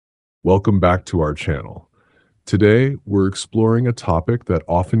Welcome back to our channel. Today, we're exploring a topic that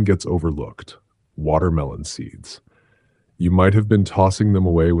often gets overlooked: watermelon seeds. You might have been tossing them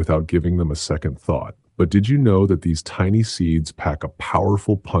away without giving them a second thought, but did you know that these tiny seeds pack a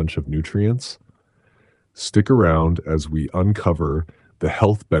powerful punch of nutrients? Stick around as we uncover the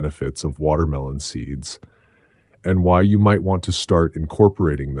health benefits of watermelon seeds and why you might want to start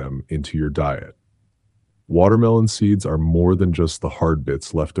incorporating them into your diet. Watermelon seeds are more than just the hard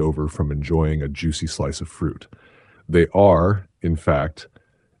bits left over from enjoying a juicy slice of fruit. They are, in fact,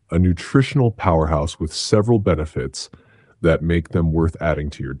 a nutritional powerhouse with several benefits that make them worth adding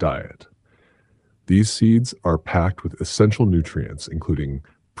to your diet. These seeds are packed with essential nutrients, including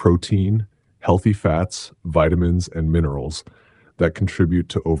protein, healthy fats, vitamins, and minerals that contribute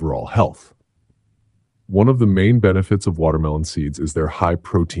to overall health. One of the main benefits of watermelon seeds is their high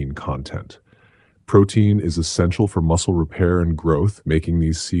protein content. Protein is essential for muscle repair and growth, making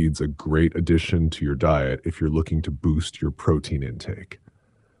these seeds a great addition to your diet if you're looking to boost your protein intake.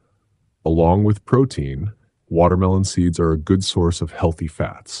 Along with protein, watermelon seeds are a good source of healthy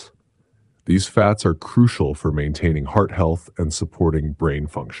fats. These fats are crucial for maintaining heart health and supporting brain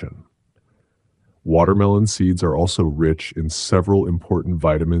function. Watermelon seeds are also rich in several important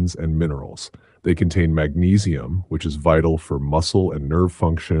vitamins and minerals. They contain magnesium, which is vital for muscle and nerve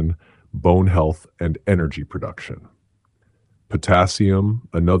function, bone health, and energy production. Potassium,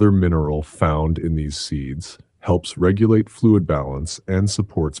 another mineral found in these seeds, helps regulate fluid balance and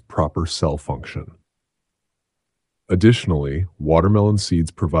supports proper cell function. Additionally, watermelon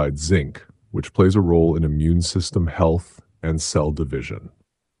seeds provide zinc, which plays a role in immune system health and cell division.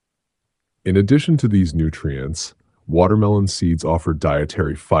 In addition to these nutrients, watermelon seeds offer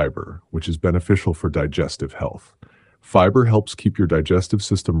dietary fiber, which is beneficial for digestive health. Fiber helps keep your digestive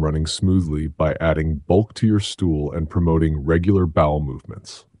system running smoothly by adding bulk to your stool and promoting regular bowel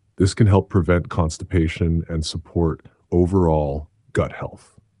movements. This can help prevent constipation and support overall gut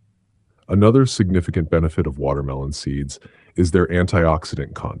health. Another significant benefit of watermelon seeds is their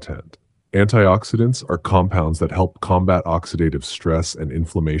antioxidant content. Antioxidants are compounds that help combat oxidative stress and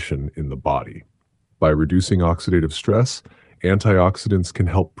inflammation in the body. By reducing oxidative stress, antioxidants can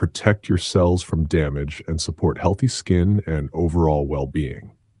help protect your cells from damage and support healthy skin and overall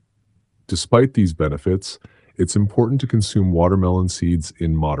well-being. Despite these benefits, it's important to consume watermelon seeds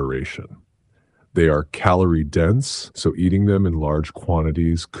in moderation. They are calorie-dense, so eating them in large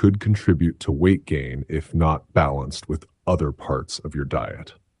quantities could contribute to weight gain if not balanced with other parts of your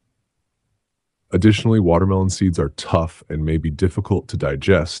diet. Additionally, watermelon seeds are tough and may be difficult to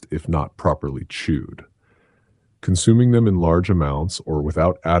digest if not properly chewed. Consuming them in large amounts or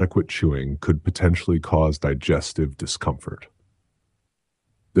without adequate chewing could potentially cause digestive discomfort.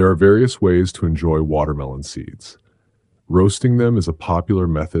 There are various ways to enjoy watermelon seeds. Roasting them is a popular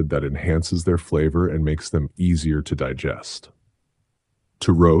method that enhances their flavor and makes them easier to digest.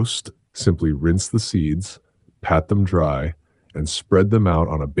 To roast, simply rinse the seeds, pat them dry, and spread them out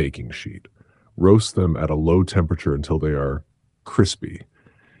on a baking sheet. Roast them at a low temperature until they are crispy,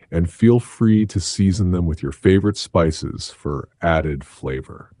 and feel free to season them with your favorite spices for added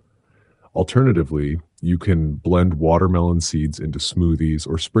flavor. Alternatively, you can blend watermelon seeds into smoothies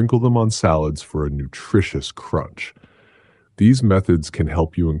or sprinkle them on salads for a nutritious crunch. These methods can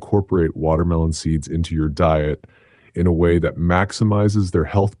help you incorporate watermelon seeds into your diet in a way that maximizes their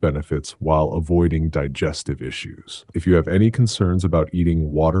health benefits while avoiding digestive issues. If you have any concerns about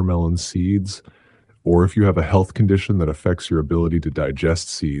eating watermelon seeds, or if you have a health condition that affects your ability to digest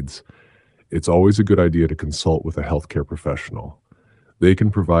seeds, it's always a good idea to consult with a healthcare professional. They can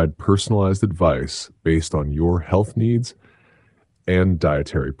provide personalized advice based on your health needs and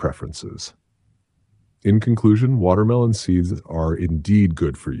dietary preferences. In conclusion, watermelon seeds are indeed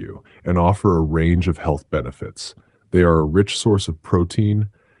good for you and offer a range of health benefits. They are a rich source of protein,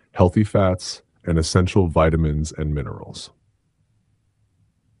 healthy fats, and essential vitamins and minerals.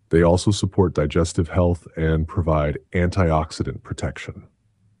 They also support digestive health and provide antioxidant protection.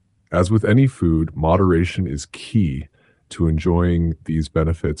 As with any food, moderation is key to enjoying these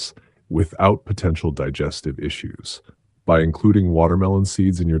benefits without potential digestive issues. By including watermelon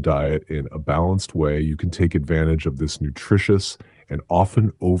seeds in your diet in a balanced way, you can take advantage of this nutritious and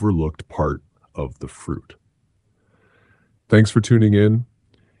often overlooked part of the fruit. Thanks for tuning in.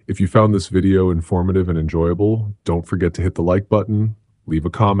 If you found this video informative and enjoyable, don't forget to hit the like button, leave a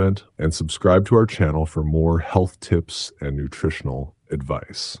comment, and subscribe to our channel for more health tips and nutritional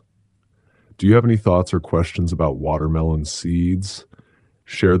advice. Do you have any thoughts or questions about watermelon seeds?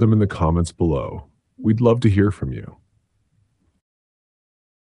 Share them in the comments below. We'd love to hear from you.